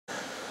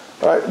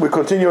All right, we're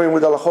continuing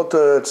with Halachot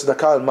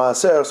Tzedka and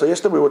Maaser. So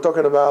yesterday we were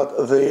talking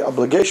about the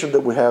obligation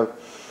that we have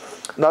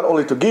not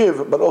only to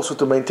give, but also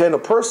to maintain a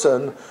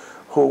person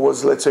who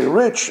was, let's say,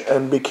 rich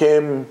and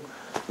became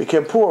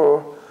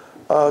poor,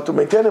 to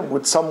maintain him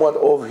with somewhat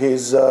of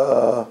his,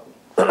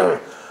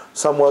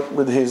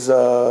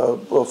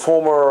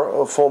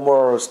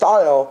 former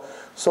style.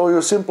 So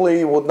you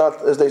simply would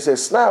not, as they say,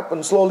 snap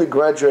and slowly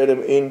graduate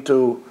him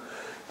into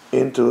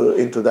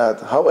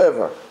that.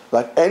 However,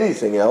 like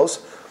anything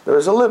else, there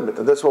is a limit,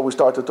 and that's what we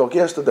started to talk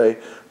yesterday.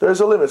 There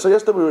is a limit. So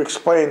yesterday we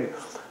explained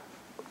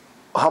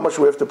how much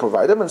we have to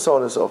provide him, and so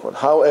on and so forth.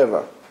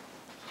 However,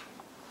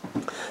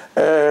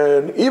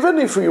 and even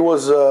if he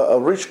was a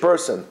rich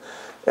person,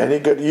 and he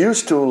got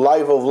used to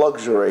life of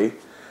luxury,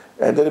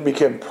 and then he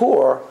became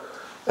poor,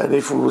 and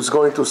if he was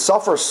going to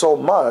suffer so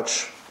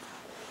much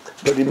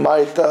that he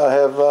might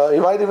he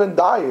might even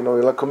die,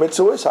 like commit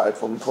suicide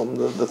from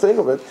the thing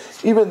of it,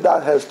 even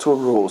that has two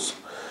rules.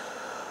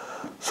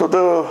 So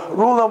the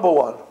rule number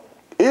one,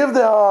 if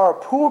there are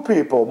poor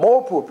people,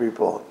 more poor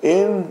people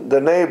in the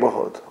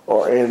neighborhood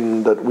or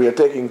in that we are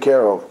taking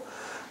care of,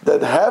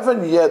 that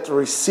haven't yet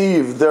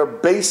received their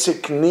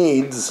basic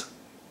needs.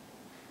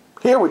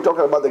 Here we're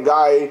talking about the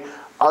guy,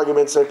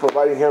 arguments like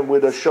providing him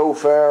with a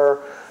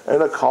chauffeur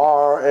and a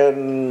car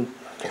and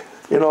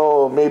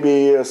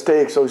maybe a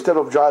steak. So instead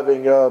of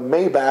driving a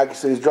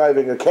Maybach, he's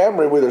driving a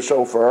Camry with a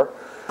chauffeur.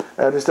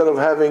 And instead of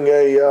having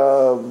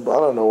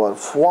a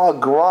foie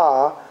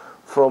gras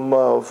from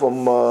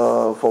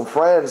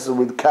France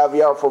with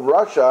caviar from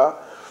Russia,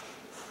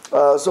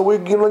 so we're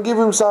gonna give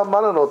him some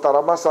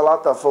tarama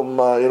salata from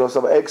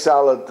some egg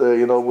salad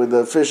with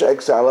the fish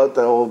egg salad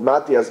or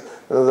Matthias.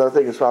 I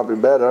think it's probably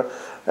better,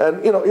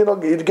 and you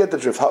get the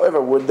drift. However,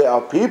 when there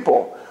are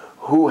people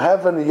who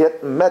haven't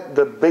yet met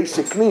the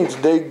basic needs,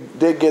 they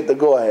get the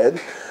go ahead,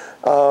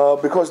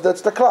 because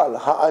that's the klal.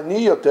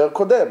 Ha'ani yoter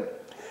kodem.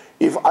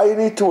 If I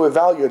need to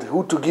evaluate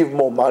who to give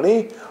more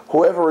money,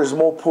 whoever is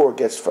more poor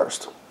gets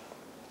first.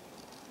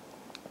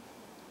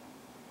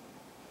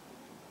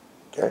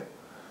 Okay,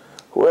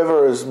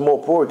 whoever is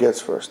more poor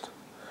gets first.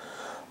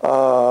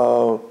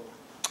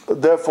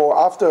 Therefore,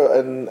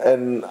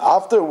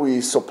 after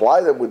we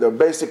supply them with their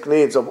basic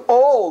needs of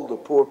all the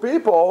poor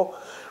people,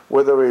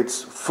 whether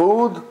it's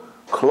food,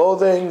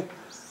 clothing,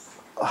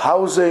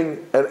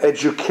 housing, and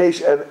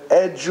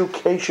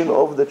education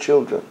of the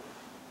children.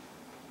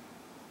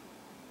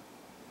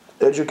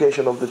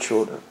 Education of the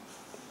children.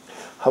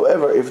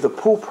 However, if the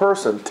poor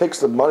person takes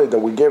the money that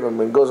we gave him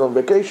and goes on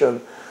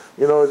vacation,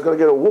 he's going to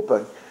get a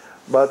whooping.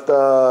 But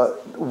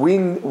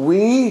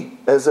we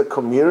as a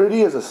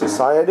community, as a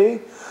society,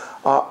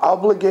 are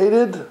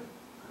obligated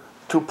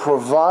to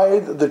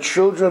provide the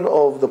children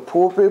of the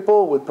poor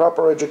people with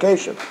proper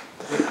education.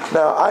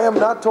 Now, I am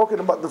not talking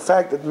about the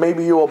fact that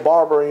maybe you're a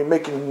barber and you're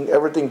making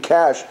everything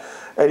cash,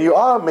 and you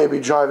are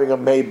maybe driving a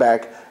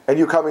Maybach, and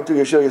you come into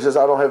Yeshiva, you says,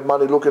 I don't have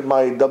money, look at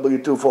my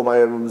W-2 for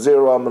my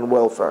zero, I'm on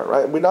welfare,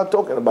 right? We're not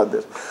talking about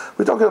this.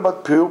 We're talking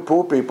about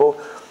poor people.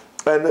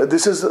 And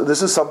this is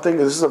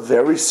a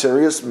very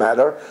serious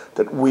matter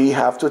that we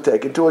have to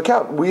take into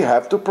account. We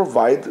have to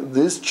provide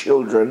these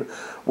children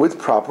with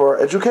proper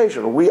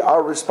education. We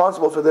are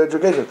responsible for their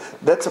education.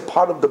 That's a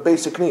part of the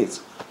basic needs.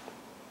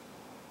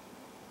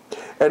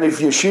 And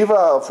if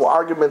Yeshiva, for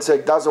argument's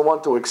sake, doesn't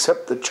want to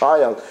accept the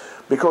child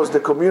because the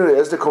community,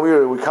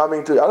 we're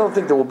coming to, I don't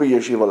think there will be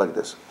Yeshiva like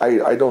this.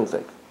 I don't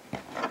think.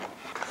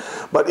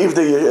 But if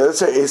let's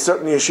say a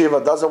certain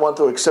yeshiva doesn't want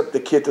to accept the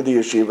kid to the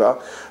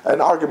yeshiva,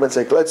 an argument's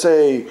sake, let's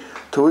say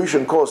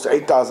tuition costs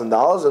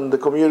 $8,000, and the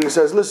community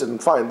says, listen,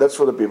 fine, that's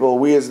for the people.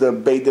 We as the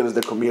Beit Din, as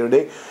the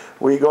community,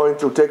 we're going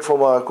to take from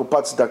a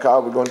Kupat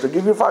Tzedka, we're going to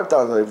give you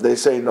 $5,000. If they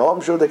say no,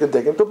 I'm sure they can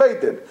take him to Beit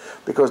Din,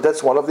 because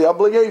that's one of the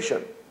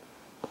obligation.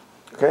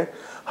 Okay?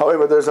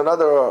 However, there's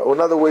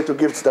another way to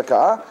give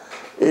tzedakah,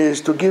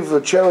 is to give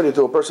a charity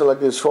to a person like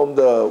this from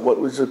what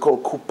is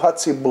called Kupat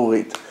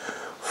Tziburit,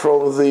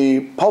 from the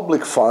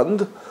public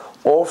fund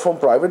or from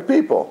private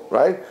people,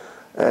 right?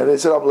 And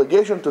it's an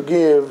obligation to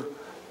give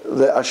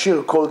the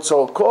Ashir Kol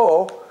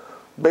Tzorko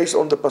based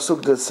on the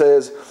pasuk that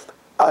says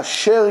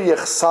Asher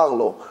Yechsar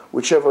Lo,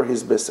 whichever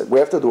he's missing. We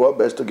have to do our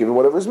best to give him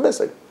whatever is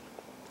missing.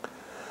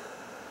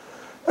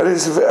 And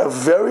it's a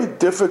very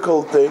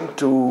difficult thing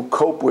to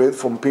cope with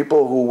from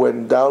people who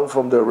went down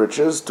from their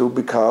riches to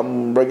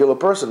become regular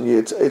person.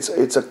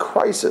 It's a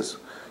crisis. You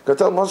can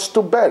tell them, it's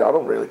too bad, I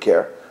don't really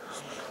care.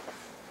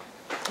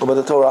 But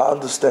the Torah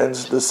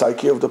understands the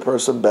psyche of the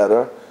person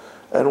better,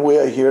 and we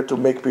are here to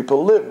make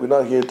people live. We're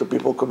not here to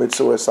people commit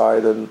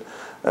suicide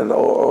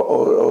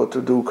or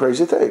to do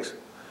crazy things.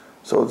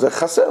 So the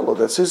chaselo,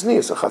 that's his need,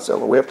 it's a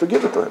chaselo. We have to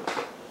give it to him.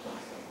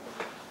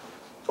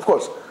 Of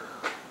course,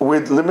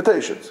 with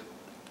limitations.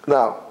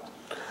 Now,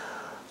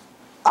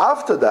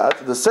 after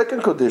that, the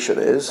second condition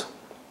is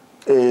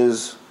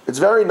it's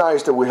very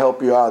nice that we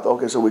help you out.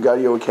 Okay, so we got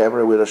you a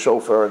camera with a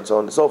chauffeur and so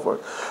on and so forth.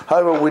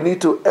 However, we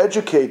need to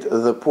educate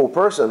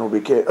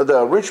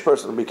the rich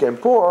person who became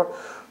poor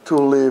to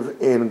live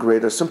in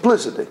greater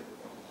simplicity.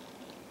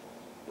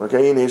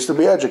 Okay, he needs to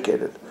be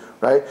educated,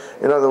 right?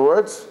 In other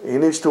words, he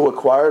needs to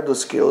acquire the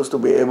skills to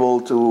be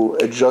able to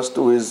adjust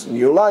to his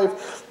new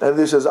life, and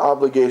this is our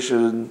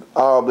obligation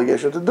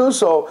to do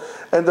so.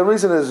 And the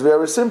reason is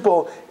very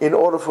simple: in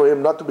order for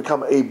him not to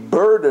become a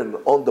burden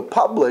on the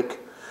public,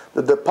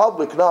 that the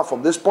public now,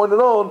 from this point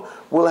on,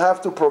 will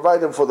have to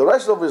provide him for the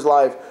rest of his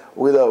life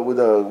with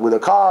a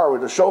car,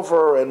 with a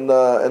chauffeur,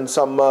 and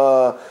some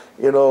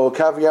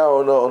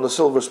caviar on a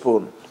silver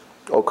spoon,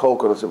 or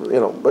Coke, or but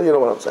you know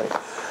what I'm saying.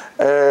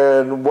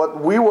 And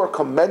what we were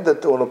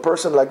commended to on a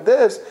person like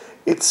this,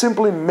 it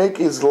simply make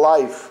his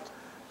life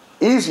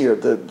easier,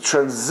 the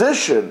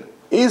transition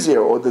easier,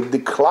 or the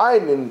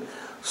decline in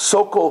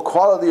so-called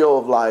quality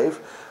of life.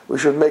 We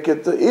should make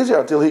it easier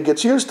until he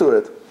gets used to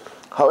it.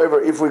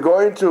 However, if we're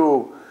going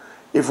to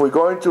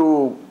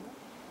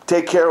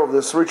take care of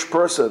this rich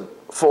person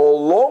for a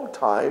long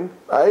time,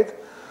 right?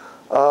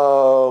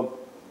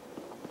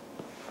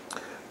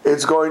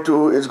 It's going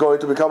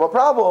to become a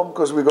problem,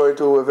 because we're going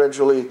to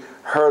eventually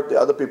hurt the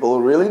other people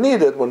who really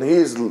need it when he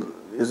isn't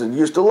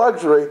used to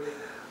luxury,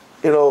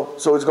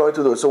 so he's going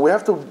to do it. So we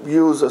have to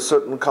use a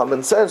certain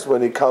common sense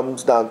when it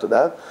comes down to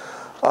that.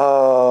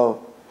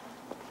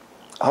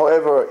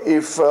 However,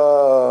 if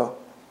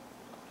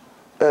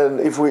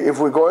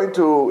we're going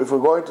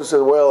to say,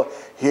 well,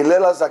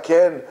 Hillel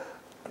Zaken,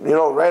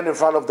 ran in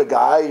front of the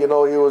guy. He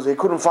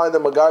couldn't find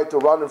him a guy to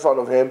run in front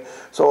of him.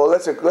 So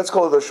let's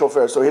call it the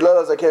chauffeur. So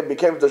Hillel Zaken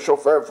became the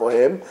chauffeur for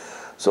him.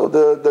 So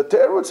the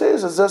Torah would say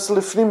is just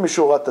lifnim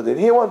mishurat hadin.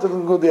 He wanted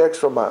to go the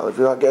extra mile. If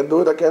I can't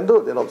do it, I can't do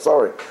it. I'm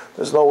sorry.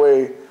 There's no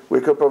way we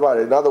could provide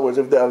it. In other words,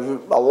 if there are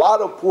a lot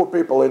of poor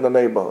people in the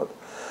neighborhood,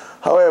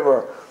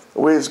 however,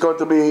 we're going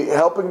to be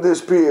helping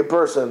this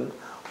person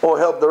or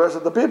help the rest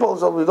of the people.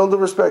 So with all due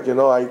respect,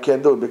 I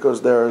can't do it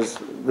because there's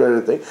very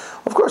thing.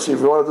 Of course,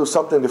 if you want to do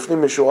something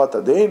lifnim mishurat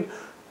hadin,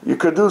 you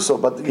could do so,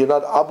 but you're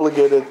not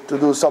obligated to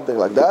do something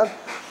like that.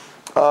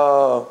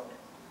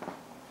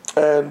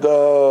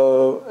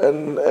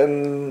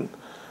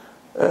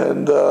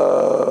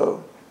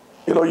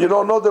 You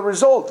don't know the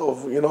result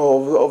of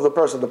the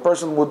person. The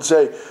person would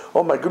say,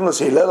 "Oh my goodness,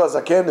 Hillel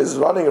Zaken is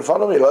running in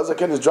front of me. Hillel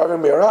Zaken is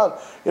driving me around.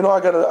 I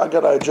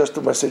gotta adjust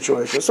to my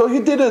situation." So he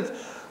did it.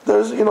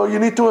 There's you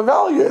need to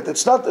evaluate.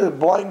 It's not a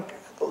blank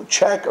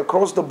check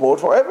across the board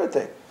for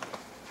everything.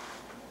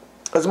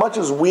 As much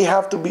as we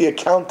have to be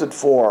accounted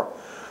for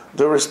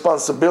the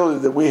responsibility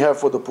that we have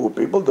for the poor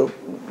people,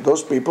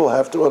 those people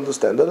have to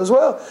understand that as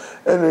well,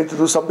 and need to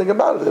do something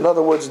about it. In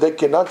other words, they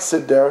cannot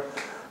sit there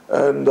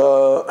and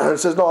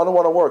says, "No, I don't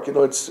want to work.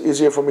 It's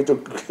easier for me to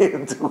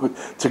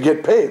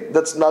get paid."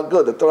 That's not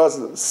good. The Torah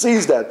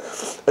sees that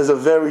as a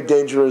very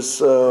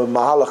dangerous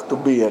mahalach to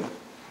be in.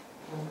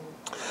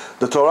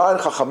 The Torah and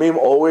Chachamim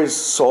always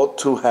sought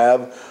to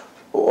have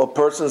a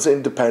person's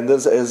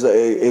independence as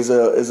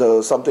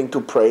a something to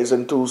praise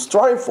and to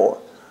strive for.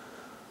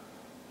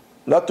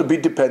 Not to be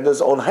dependent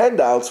on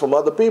handouts from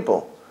other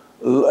people.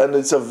 And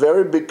it's a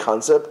very big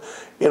concept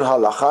in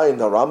Halacha, in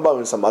the Rambam,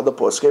 in some other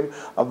poskim,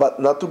 about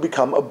not to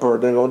become a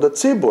burden on the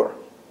tzibur.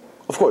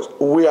 Of course,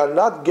 we are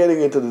not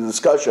getting into the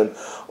discussion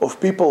of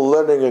people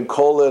learning in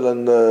Kollel,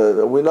 and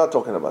we're not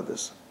talking about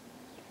this.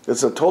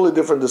 It's a totally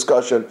different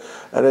discussion,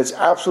 and it's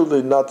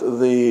absolutely not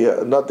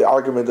the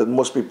argument that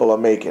most people are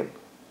making.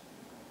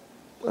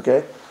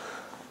 Okay?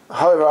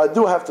 However, I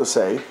do have to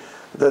say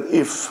that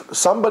if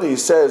somebody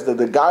says that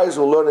the guys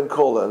who learn in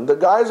Kollel, and the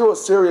guys who are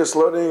serious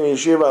learning in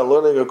Yeshiva and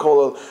learning in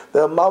Kollel,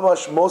 they're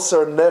mamash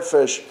moser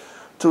nefesh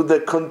to the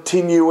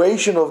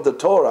continuation of the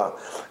Torah.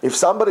 If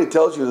somebody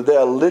tells you that they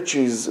are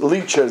leeches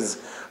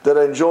that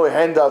enjoy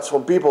handouts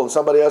from people in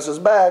somebody else's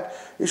back,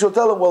 you should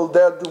tell them, well,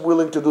 they're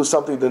willing to do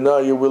something that now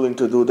you're willing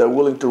to do. They're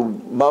willing to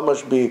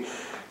mamash be,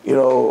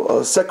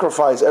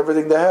 sacrifice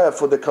everything they have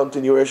for the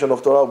continuation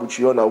of Torah, which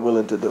you're not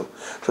willing to do.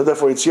 So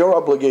therefore, it's your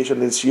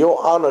obligation, it's your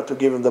honor to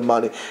give them the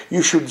money.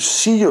 You should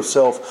see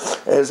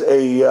yourself as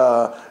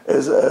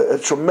a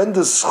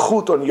tremendous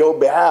zchut on your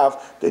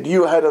behalf that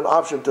you had an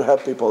option to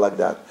help people like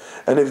that.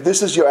 And if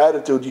this is your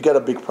attitude, you get a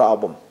big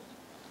problem.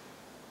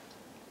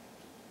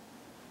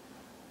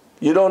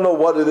 You don't know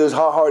what it is,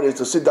 how hard it is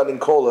to sit down in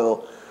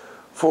Kollel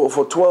for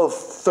 12,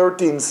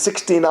 13,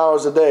 16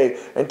 hours a day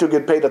and to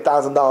get paid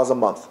 $1,000 a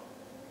month.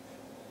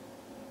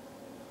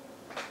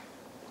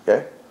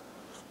 Okay?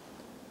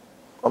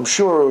 I'm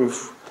sure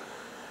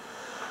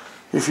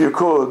if you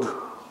could,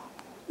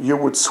 you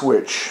would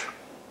switch.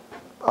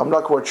 I'm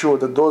not quite sure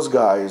that those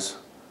guys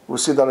who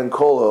sit down in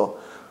Kollel,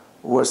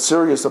 who are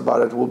serious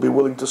about it, will be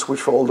willing to switch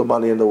for all the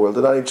money in the world.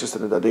 They're not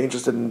interested in that. They're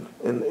interested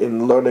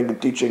in learning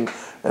and teaching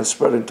and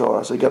spreading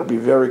Torah. So you got to be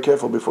very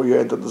careful before you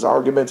enter those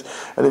arguments.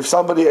 And if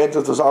somebody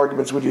enters those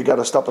arguments with you, you got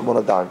to stop them on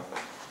a dime.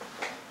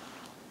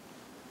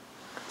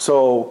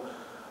 So,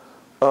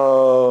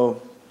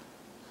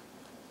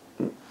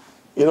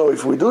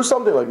 if we do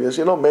something like this,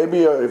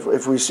 maybe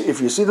if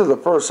you see that the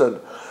person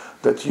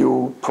that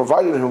you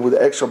provided him with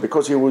extra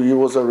because he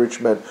was a rich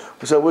man,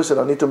 we say, listen,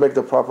 I need to make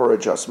the proper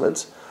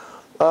adjustments.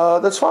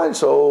 That's fine.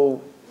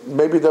 So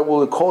maybe that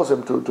will cause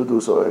him to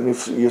do so. And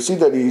if you see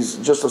that he's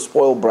just a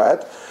spoiled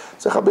brat,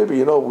 Say,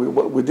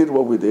 Habibi, we did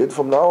what we did.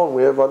 From now on,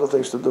 we have other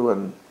things to do,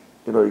 and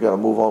you got to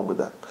move on with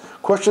that.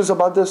 Questions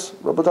about this,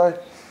 Rabbatai?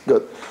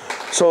 Good.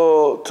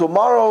 So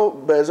tomorrow,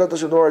 Be'ezrat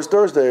Hashem, tomorrow is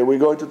Thursday, we're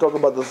going to talk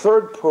about the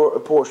third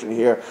portion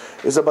here.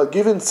 It's about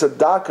giving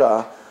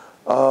tzedakah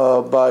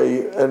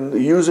and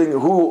using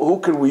who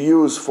can we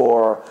use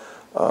for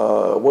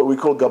what we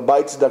call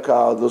gabbai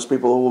tzedakah, those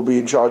people who will be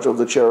in charge of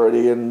the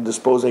charity and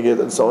disposing it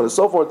and so on and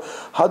so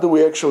forth. How do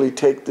we actually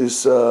take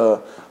this,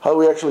 how do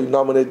we actually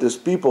nominate these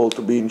people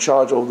to be in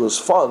charge of those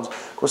funds?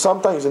 Because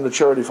sometimes in the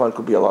charity fund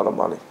could be a lot of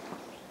money.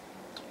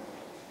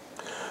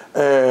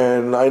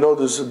 And I know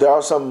there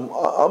are some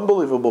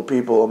unbelievable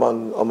people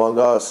among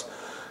us,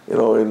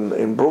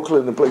 in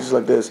Brooklyn and places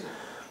like this.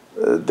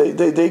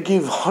 They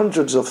give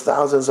hundreds of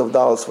thousands of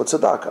dollars for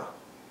tzedakah.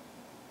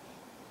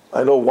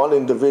 I know one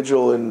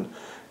individual in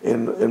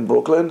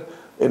Brooklyn,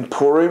 in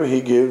Purim, he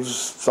gives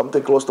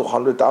something close to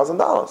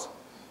 $100,000.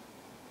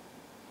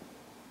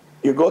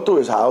 You go to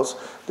his house,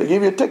 they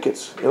give you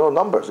tickets,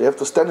 numbers. You have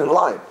to stand in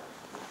line.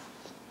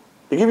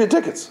 They give you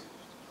tickets.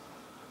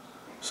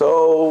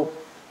 So,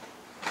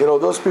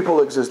 those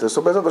people existed.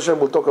 So Be'ezrat Hashem,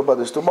 we'll talk about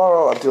this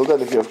tomorrow. Until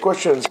then, if you have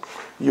questions,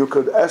 you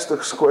could ask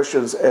those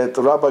questions at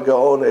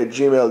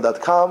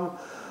rabbagaon@gmail.com.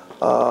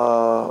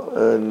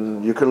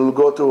 And you can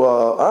go to,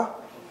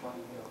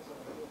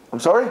 I'm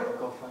sorry?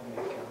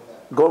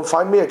 Go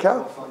find me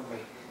account?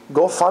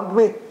 Go fund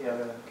me?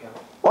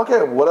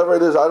 Okay, whatever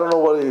it is, I don't know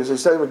what it is.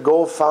 He's saying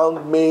go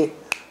find me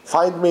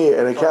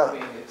an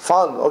account.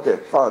 Fund, okay,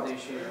 fund.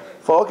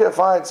 Okay,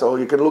 fine. So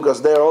you can look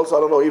us there also. I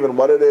don't know even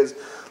what it is.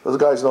 Those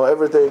guys know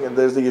everything. And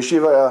there's the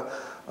Yeshiva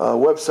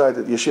website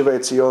at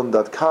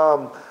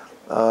yeshivaetzion.com.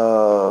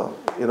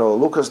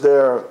 Look us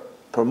there,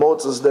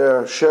 promote us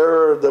there,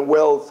 share the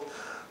wealth,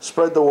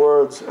 spread the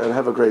words, and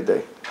have a great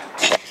day.